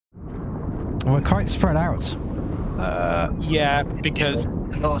We're quite spread out. Yeah, because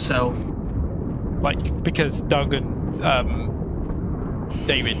also, because Doug and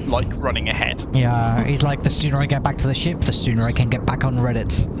David like running ahead. Yeah, he's like, the sooner I get back to the ship, the sooner I can get back on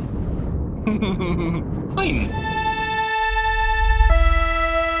Reddit. fine.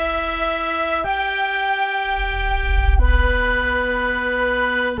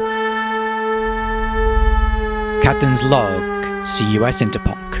 Captain's log, CUS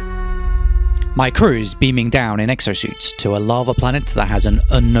Interponk. My crew is beaming down in exosuits to a lava planet that has an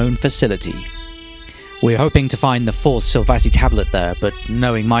unknown facility. We're hoping to find the fourth Sylvassi tablet there, but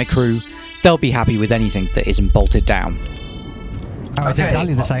knowing my crew, they'll be happy with anything that isn't bolted down. Oh, it's Okay.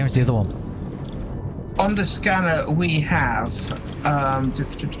 exactly the same as the other one. On the scanner, we have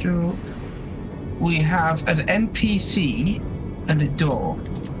we have an NPC and a door.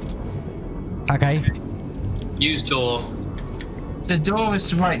 Okay. Use door. The door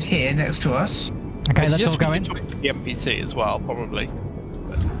is right here next to us. Okay, It's let's just all go we in. can talk to the NPC as well, probably.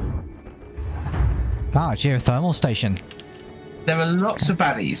 Ah, geothermal station. There are lots of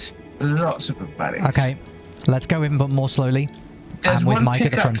baddies. Lots of baddies. Okay, let's go in, but more slowly. There's And with one Mike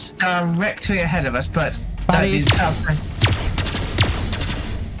at the pickup front. directly ahead of us, but that Baddies. is outside.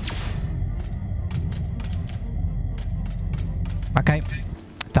 Okay,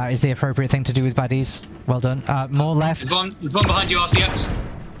 that is the appropriate thing to do with baddies. Well done. More left. There's one behind you, RCX.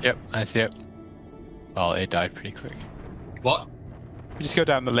 Yep, I see it. Well, it died pretty quick. What? We just go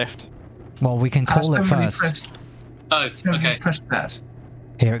down the lift. Well, we can call it Somebody first. Oh, somebody okay. pressed that.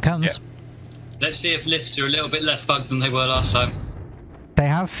 Here it comes. Yeah. Let's see if lifts are a little bit less bugged than they were last time. They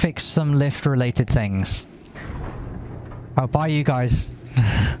have fixed some lift-related things. Oh, bye, you guys.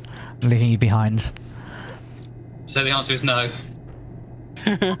 Leaving you behind. So the answer is no.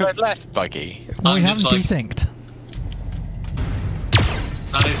 But less buggy. Well, we I'm haven't just like- desynced.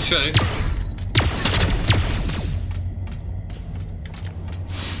 That is true.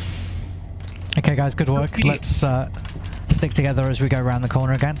 Okay, guys, good work. Okay. Let's stick together as we go around the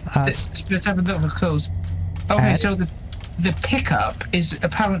corner again. Let's have a look at close. Okay, Ed? so the pickup is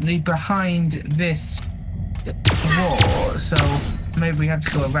apparently behind this wall, so maybe we have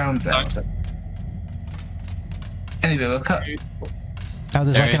to go around that. Anyway, we'll cut. Oh,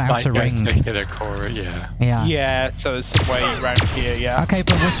 there's like an outer a ring. circular core, yeah. Yeah. Yeah, so there's some way around here, yeah. Okay,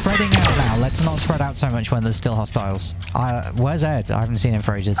 but we're spreading out now. Let's not spread out so much when there's still hostiles. Where's Ed? I haven't seen him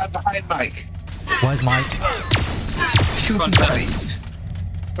for ages. Behind Mike. Where's Mike? Shooting Front left. baddies.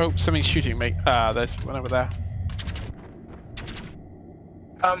 Oh, something's shooting me. There's one over there.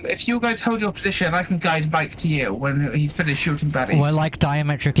 If you guys hold your position, I can guide Mike to you when he's finished shooting baddies. We're like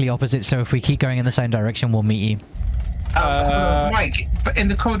diametrically opposite, so if we keep going in the same direction, we'll meet you. Mike, but in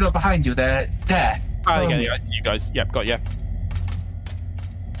the corridor behind you, there. Oh, yeah, I see you guys. Yep, got you.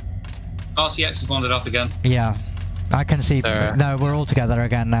 RCX has wandered up again. Yeah. I can see. There. No, we're all together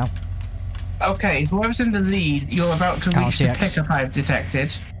again now. Okay, whoever's in the lead, you're about to reach the RCX. pickup I've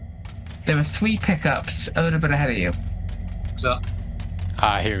detected. There are 3 pickups a little bit ahead of you. So,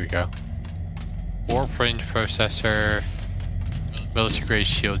 Ah, here we go. Warp range processor, military grade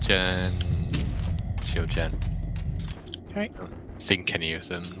shield gen. Okay. I don't think any of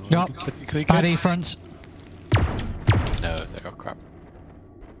them would Yup. be particularly good. Baddie front. No, they're all crap.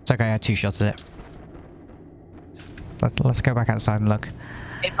 It's okay, I 2-shotted it. Let's go back outside and look.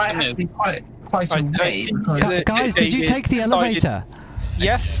 It might have to be quite a I way. see. Because Is it- Guys, did you David take the decided- elevator?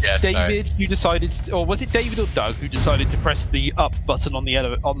 Yes, Yeah, sorry. David, you decided, or was it David or Doug who decided to press the up button on the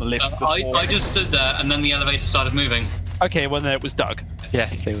lift? before- I just stood there and then the elevator started moving. Okay, well then it was Doug.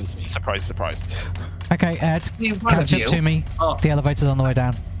 Yes, it was me. Surprise, surprise. Okay, Ed, See one catch of up you. to me. Oh. The elevator's on the way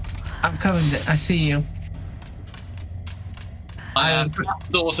down. I'm coming. I see you. I am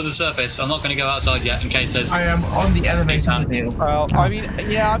door to the surface. I'm not going to go outside yet in case there's. I am on the elevator with you. Well, I mean,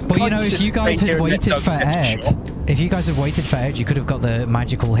 yeah. I'm Well, you inclined know, to if just you guys stay here had and let waited Doug for get a Ed, shot. if you guys had waited for Ed, you could have got the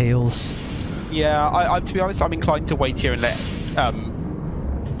magical heals. Yeah, I to be honest, I'm inclined to wait here and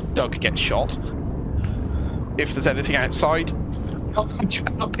let Doug get shot. If there's anything outside. I'm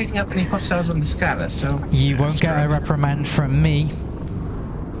not picking up any hostiles on the scanner, so. You won't get a reprimand from me.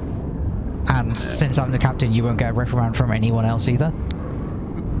 And since I'm the captain, you won't get a reprimand from anyone else either.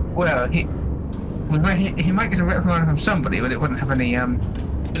 Well, he might get a reprimand from somebody, but it wouldn't have any.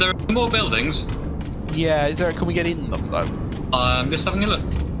 There are more buildings. Yeah, can we get in them though? I'm just having a look.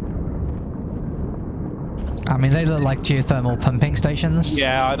 I mean, they look like geothermal pumping stations.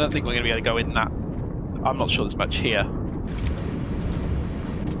 Yeah, I don't think we're going to be able to go in that. I'm not sure there's much here.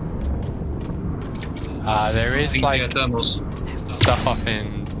 There is like Geothermals. stuff up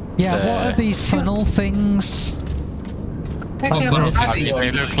in. Yeah, the... what are these funnel things? Picking up but a it's- baddie on They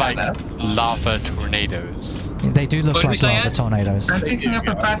the look like scanner. lava tornadoes. They do look What did we like say, lava Ed? tornadoes. I'm picking up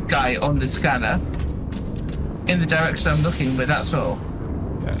a bad guy on the scanner. In the direction I'm looking, but that's all.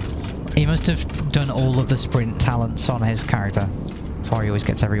 He must have done all of the sprint talents on his character. That's why he always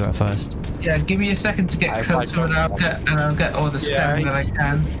gets everywhere first. Yeah, give me a second to get closer and I'll get all the scanning that I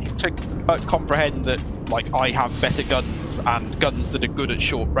can. To comprehend that, like, I have better guns and guns that are good at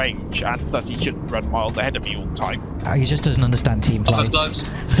short range, and thus he shouldn't run miles ahead of me all the time. He just doesn't understand team play. Slopes.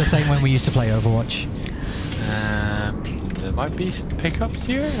 It's the same when we used to play Overwatch. There might be some pickups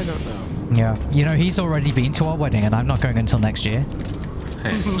here. I don't know. Yeah, you know, he's already been to our wedding and I'm not going until next year.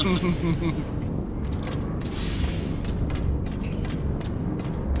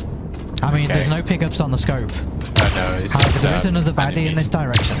 I mean, Okay. there's no pickups on the scope. Oh no, it's However, just, there is another baddie in enemy. this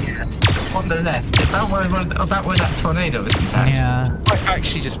direction. Yes. On the left. About where that tornado is. In fact. Yeah. Might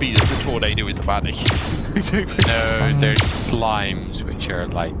actually just be that the tornado is a baddie. No, there's slimes which are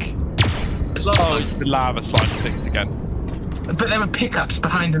like. Oh, it's the lava slime things again. But there were pickups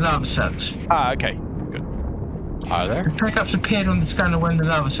behind the lava sucks. Ah, okay. Good. Are there? The pickups appeared on the scanner when the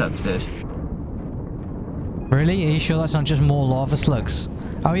lava sucks did. Really? Are you sure that's not just more lava slugs?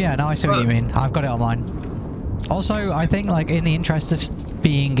 Oh yeah, now I see what you mean. I've got it on mine. Also, I think, like, in the interest of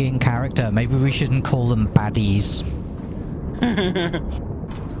being in character, maybe we shouldn't call them baddies.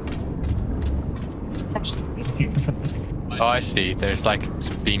 Oh, I see. There's like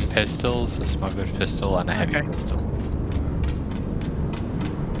some beam pistols, a smuggler's pistol, and a heavy Okay. pistol.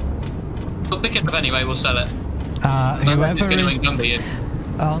 We'll pick it up anyway, we'll sell it. It's Whoever going to is encumber you.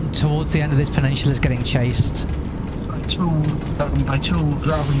 towards the end of this peninsula is getting chased. By two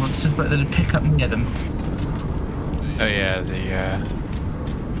lava monsters, but there's a pickup near them. Oh yeah, the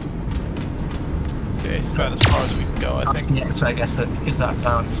Okay, it's about as far as we can go, I think. Yeah, so I guess that is that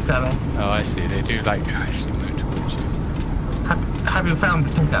down the scanner. oh I see. They do like actually move towards you. Have you found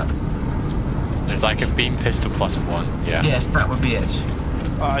the pickup? There's like a beam pistol plus one. Yeah. Yes, that would be it.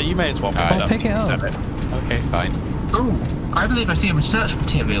 You may as well pick Alright. it up. Pick it up. Sell it. Okay, fine. Ooh, I believe I see a research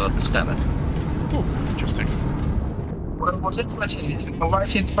material on the scanner. Ooh, interesting. Well, what's it actually? Is it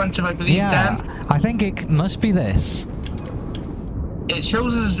right in front of, I believe, Yeah, Dan? I think it must be this. It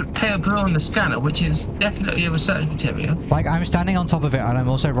shows us pale blue on the scanner, which is definitely a research material. Like, I'm standing on top of it and I'm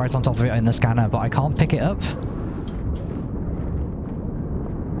also right on top of it in the scanner, but I can't pick it up.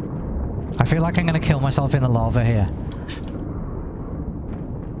 I feel like I'm gonna kill myself in the lava here.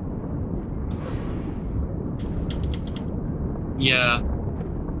 Yeah.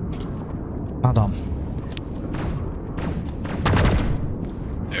 Hold on.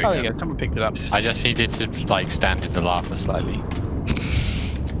 There Oh, we there you go. go. Someone picked it up. I just needed to like stand in the lava slightly.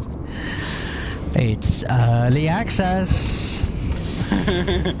 It's early access.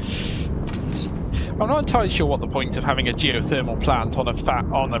 I'm not entirely sure what the point of having a geothermal plant on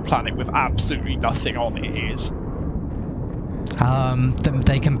a planet with absolutely nothing on it is.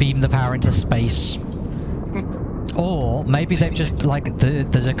 They can beam the power into space. Or maybe they've just, like,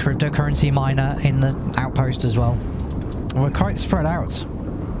 there's a cryptocurrency miner in the outpost as well. We're quite spread out.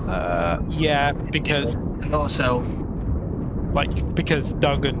 Yeah, because And also, because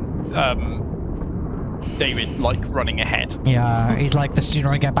Doug and David like running ahead. Yeah, he's like, the sooner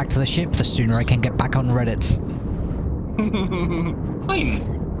I get back to the ship, the sooner I can get back on Reddit.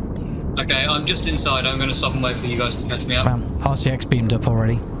 Fine. Okay, I'm just inside. I'm going to stop and wait for you guys to catch me up. RCX beamed up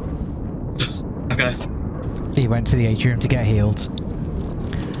already. Okay. He went to the atrium to get healed.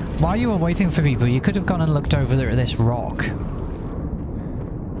 While you were waiting for people, you could have gone and looked over there at this rock.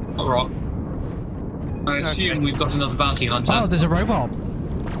 Alright. I assume we've got another bounty hunter. Oh, there's a robot.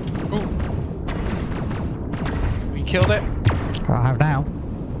 Ooh. We killed it. I have now.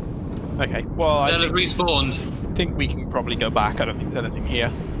 Okay. Well, I They'll have respawned. think we can probably go back. I don't think there's anything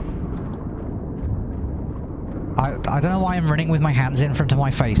here. I don't know why I'm running with my hands in front of my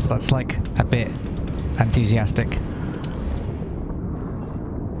face. That's like a bit enthusiastic.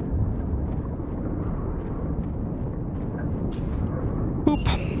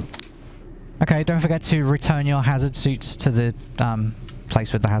 Boop. Okay, don't forget to return your hazard suits to the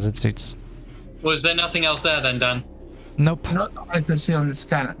place with the hazard suits. Was there nothing else there then, Dan? Nope. not that I could see on the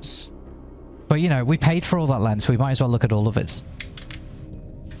scanners. But you know, we paid for all that land, so we might as well look at all of it.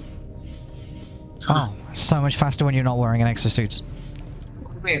 Oh, so much faster when you're not wearing an exosuit.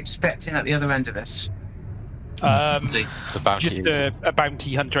 What are we expecting at the other end of this? The bounty. Just a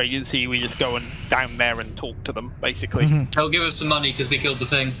bounty hunter agency. We just go and down there and talk to them, basically. Mhm. They'll give us some money because we killed the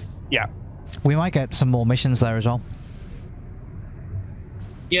thing. Yeah. We might get some more missions there as well.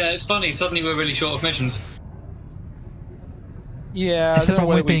 Yeah, it's funny. Suddenly we're really short of missions. Yeah. It's I don't the know problem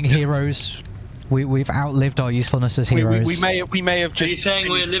with whether we being just- heroes. We've outlived our usefulness as heroes. We may have just. Are you saying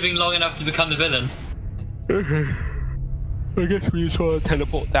we're living long enough to become the villain? I guess we just want to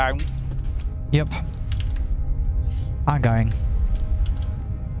teleport down. Yep. I'm going.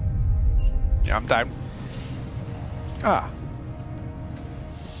 Yeah, I'm down. Ah.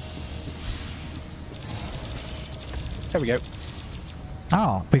 There we go.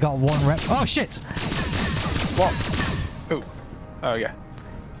 Oh, we got one rep. Oh shit! What? Oh. Oh yeah.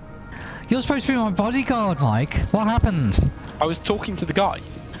 You're supposed to be my bodyguard, Mike. What happened? I was talking to the guy.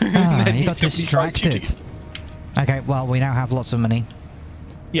 Ah, Then you he got took me side distracted. duty. Okay, well, we now have lots of money.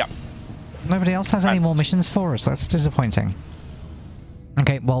 Yeah. Nobody else has any more missions for us. That's disappointing.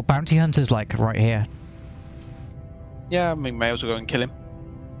 Okay, well, bounty hunter's like right here. Yeah, I mean, may as well go and kill him.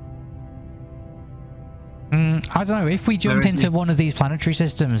 I don't know, if we jump into one of these planetary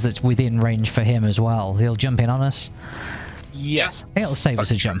systems that's within range for him as well, he'll jump in on us. Yes. It'll save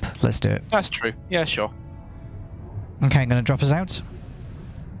us a jump. Let's do it. That's true. Yeah, sure. Okay, I'm gonna drop us out.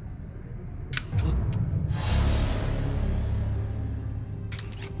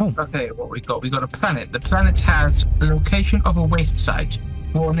 Oh. Okay, what we got? We got a planet. The planet has the location of a waste site.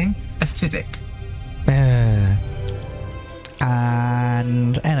 Warning: acidic.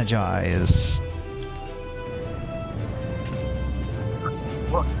 And energize.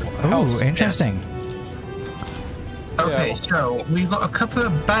 What? Oh, interesting. Okay, Yeah. so we've got a couple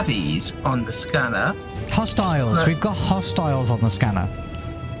of baddies on the scanner. Hostiles. Right. We've got hostiles on the scanner.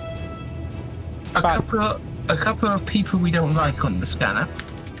 A couple of people we don't like on the scanner.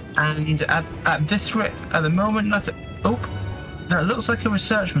 And at this rate, at the moment, nothing. Oh, that looks like a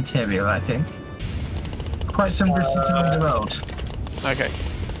research material, I think. Quite some distance along the road. Okay.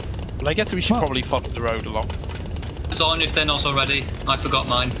 Well, I guess we should probably follow the road along. It's on if they're not already. I forgot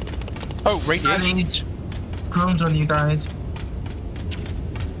mine. Oh, I radiation. need drones on you guys.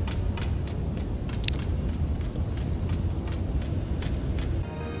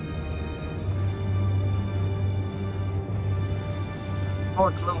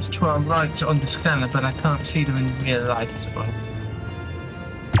 More drones to our right on the scanner, but I can't see them in real life as well.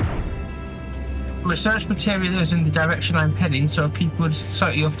 Research material is in the direction I'm heading, so people are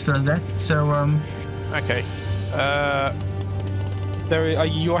slightly off to the left, so Okay.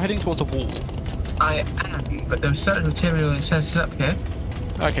 You're heading towards a wall. I am, but the research material it says is up here.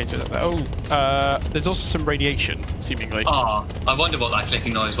 Okay, so there's also some radiation, seemingly. Ah, I wonder what that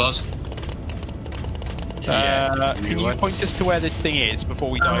clicking noise was. Can you point us to where this thing is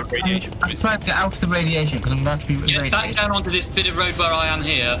before we die of radiation? I'm trying to get out of the radiation because I'm about to be Get back radiated. down onto this bit of road where I am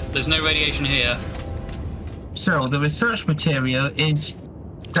here. There's no radiation here. So the research material is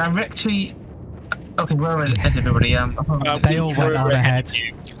directly. Okay, where is everybody? They all went on ahead.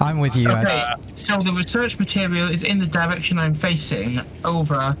 I'm with you, Ed. Okay, so the research material is in the direction I'm facing,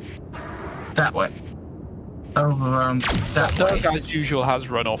 over that way. Over that way. Doug, as usual, has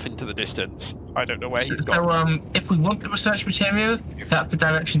run off into the distance. I don't know where he's So gone. if we want the research material, that's the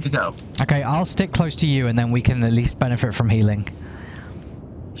direction to go. Okay, I'll stick close to you and then we can at least benefit from healing.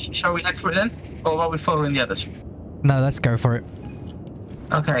 Shall we head for it then, or are we following the others? No, let's go for it.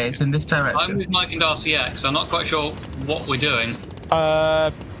 Okay, it's in this I'm direction. with Mike and RCX. I'm not quite sure what we're doing.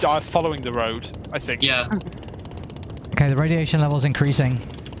 Following the road, I think. Yeah. Okay, the radiation level's increasing.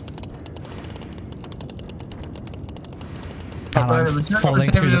 And the I'm research falling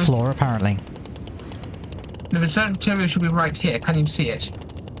through the material- floor, apparently. The research material should be right here. Can you see it?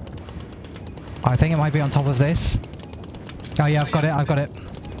 I think it might be on top of this. Oh yeah, I've got it.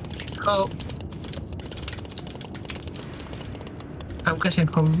 Oh. I'm getting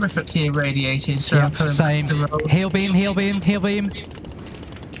horrifically irradiated, so I'm Yep, coming same. back to the road. Heal beam, heal beam, heal beam.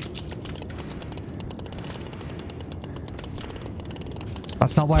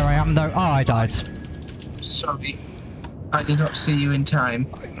 That's not where I am though. Oh, I died. Sorry. I did not see you in time.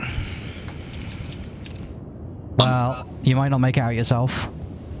 Well, you might not make it out yourself.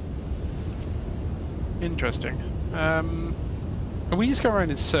 Interesting. Are we just going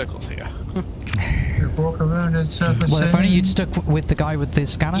around in circles here? Walk around in circles. Well, if only you'd stuck with the guy with the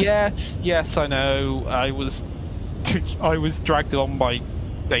scanner. Yes, I know. I was dragged along by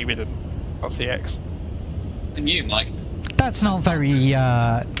David and RCX. And you, Mike. That's not very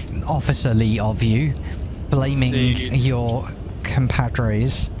officerly of you, blaming Indeed. your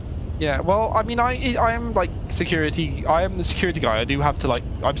compadres. Yeah, well, I mean, I am like security. I am the security guy. I do have to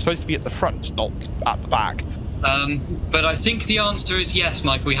I'm supposed to be at the front, not at the back. But I think the answer is yes,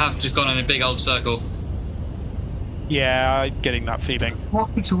 Mike. We have just gone in a big old circle. Yeah, I'm getting that feeling.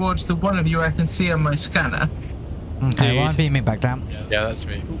 Walking towards the one of you I can see on my scanner. Okay, well, I'm Indeed. beaming back down. Yeah, that's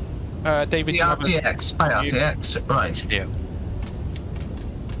me. David, The you have RCX. Hi, RCX. Right. Yeah.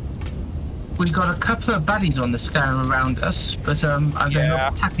 We got a couple of baddies on the scanner around us, but they're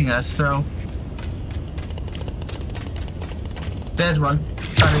not attacking us, so... There's one.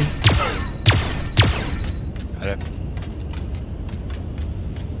 Baddie. Got it.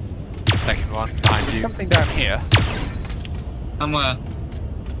 Second one, behind There's you. something down here. Somewhere.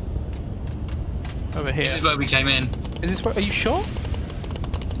 Over here. This is where we came in. Is this where? Are you sure?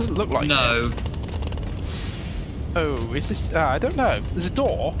 Doesn't look like it. No. Oh, is this? I don't know. There's a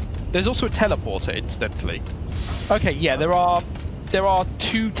door. There's also a teleporter, incidentally. Okay, yeah, there are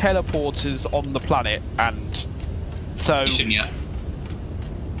 2 teleporters on the planet, and so Yeah.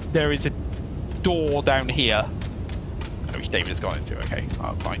 there is a door down here, which David has gone into. Okay,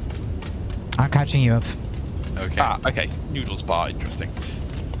 fine. I'm catching you up. Okay. Okay. Noodles bar, interesting.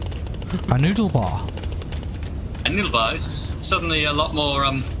 A noodle bar. A noodle bar is suddenly a lot more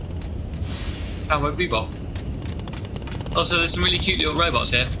Cowboy Bebop. Also, there's some really cute little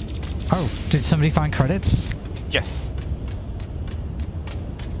robots here. Oh, did somebody find credits? Yes.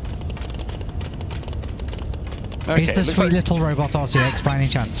 Is the looks sweet like- little robot RCX by any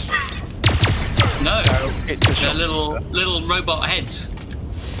chance? No, it's a they're shop. little robot heads.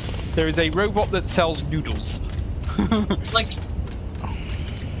 There is a robot that sells noodles. Like,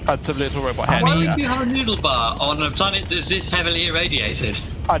 And some little robot I head. why mean- would you have a noodle bar on a planet that's this heavily irradiated?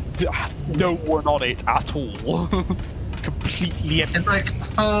 And no one on it at all. Completely empty. It's like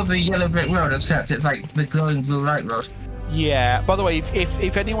follow the yellow brick road, except it's like the glowing blue light road. Yeah. By the way,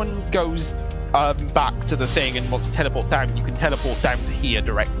 if anyone goes back to the thing and wants to teleport down, you can teleport down to here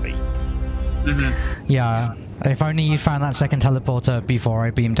directly. Mm-hmm. Yeah. If only you found that second teleporter before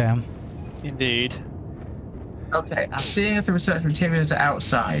I beamed down. Indeed. Okay, I'm seeing if the research materials are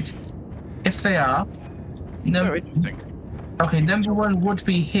outside. If they are, Oh, interesting. okay, number 1 would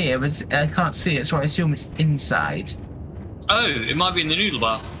be here, but I can't see it, so I assume it's inside. Oh, it might be in the noodle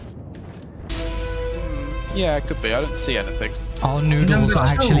bar. Yeah, it could be. I don't see anything. Are noodles Number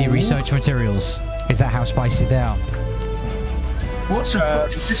actually 2. research materials? Is that how spicy they are? What's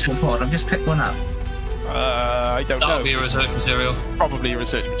this report? I've just picked one up. I don't That'll know. be a research material. Probably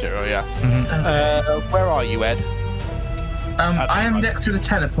research material. Yeah. Mhm. Where are you, Ed? I am next to the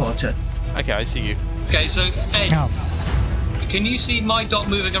teleporter. Okay, I see you. Okay, so Ed, Oh, can you see my dot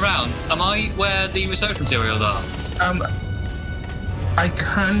moving around? Am I where the research materials are? I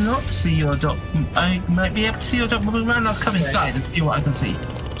cannot see your dot. I might be able to see your dot moving around. I'll come inside and see what I can see.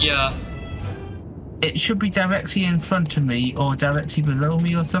 Yeah. It should be directly in front of me or directly below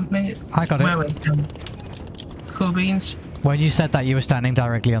me or something. I got it. Where cool beans. When you said that, you were standing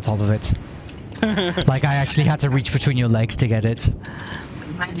directly on top of it. Like I actually had to reach between your legs to get it.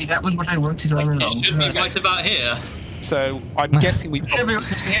 Maybe that was what I wanted all along. It should be right about here. So I'm guessing we.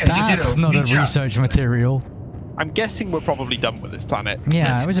 That's not a research material. I'm guessing we're probably done with this planet.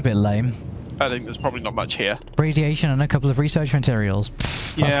 Yeah, it was a bit lame. I think there's probably not much here. Radiation and a couple of research materials.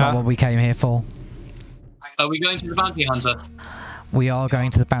 Pfft, that's Yeah. not what we came here for. Are we going to the bounty hunter? We are going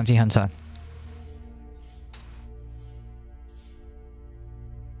to the bounty hunter.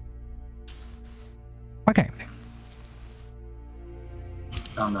 Okay.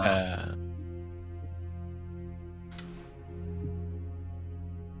 Oh, no.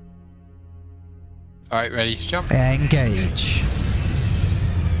 Alright, ready to jump? Engage.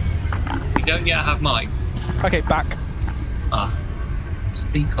 We don't yet have Mike. Okay, back. Ah.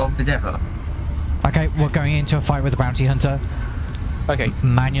 Speak of the devil. Okay, we're going into a fight with the bounty hunter. Okay.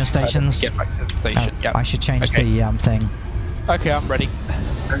 Man your stations. Get back to the station. Oh, Yeah. I should change Okay. the thing. Okay, I'm ready.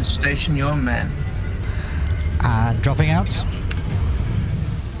 And station your men. And dropping out.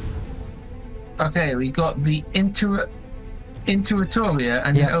 Okay, we got the Intuitoria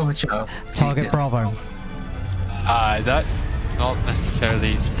and Yeah. the Overture. Target Bravo. That's not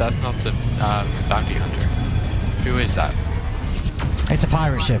necessarily. That's not the bounty hunter. Who is that? It's a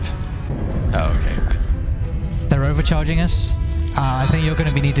pirate ship. Oh, okay. Fine. They're overcharging us. I think you're going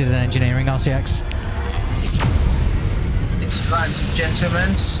to be needed in engineering, RCX. It's lines of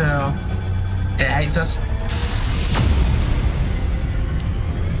gentlemen, so it hates us.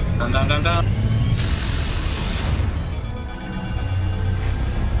 Down, down, down, down.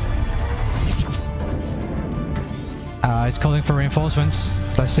 It's calling for reinforcements.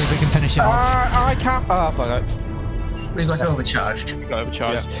 Let's see if we can finish it off. I can't. Oh, bollocks. We got overcharged. Got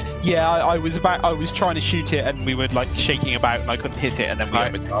overcharged. Yeah, I was trying to shoot it and we were like shaking about and I couldn't hit it and then we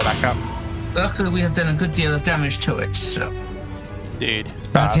overcharged back up. Luckily, we have done a good deal of damage to it, so. Dude. it's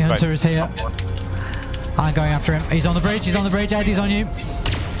Bounty bad, hunter but- is here. I'm going after him. He's on the bridge. He's on the bridge. Ed, he's on you.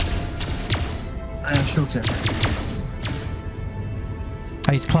 I am shooting.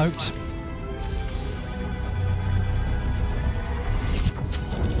 He's cloaked.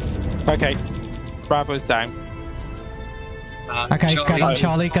 Okay. Bravo's down. Okay, get on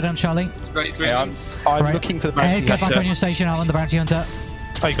Charlie, get on Charlie. Straight through. Okay, I'm Right. looking for the bounty Ed, get back hunter. on your station, I'm on the bounty hunter.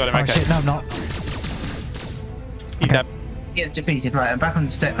 Oh, you got him, Oh okay. shit, no I'm not. He's dead. He gets defeated. Right, I'm back on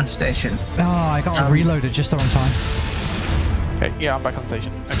on station. Oh, I got reloaded just the wrong time. Okay, yeah, I'm back on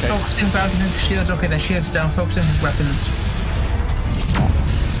station. Okay. Focusing bounty hunter shields. Okay, their shields down. Focusing weapons.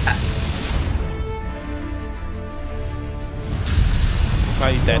 Oh,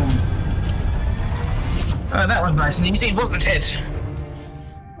 he's dead. Oh, that was nice and easy, wasn't it?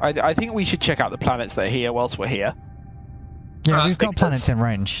 I think we should check out the planets that are here whilst we're here. Yeah, Right, we've got planets in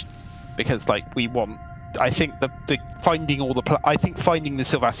range. Because, like, we want... I think the finding all the... I think finding the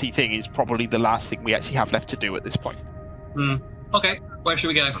Silvassi thing is probably the last thing we actually have left to do at this point. Okay, where should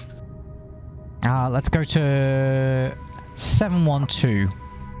we go? Let's go to 712.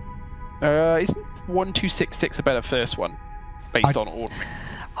 Isn't 1266 a better first one? Based on ordering.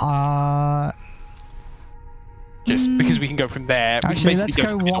 Just because we can go from there. We Actually, can let's basically go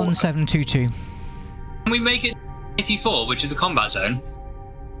to the middle. 1722. Can we make it 84, which is a combat zone?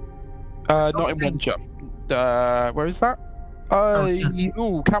 Not in one jump. Where is that?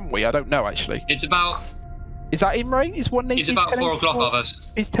 Ooh, can we? I don't know, actually. It's about... Is that in range? Is 180? It's about 4 o'clock of us.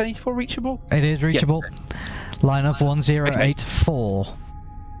 Is 1084 reachable? It is reachable. Line up 1084.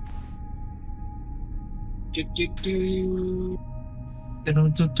 Down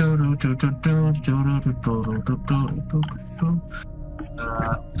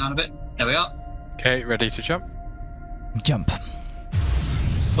a bit. There we are. Okay, ready to jump? Jump.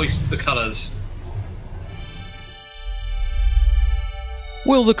 Hoist the colours.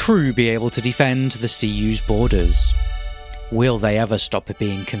 Will the crew be able to defend the CU's borders? Will they ever stop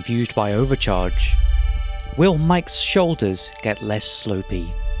being confused by overcharge? Will Mike's shoulders get less slopey?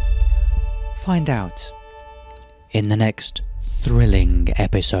 Find out in the next thrilling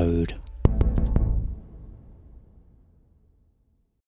episode.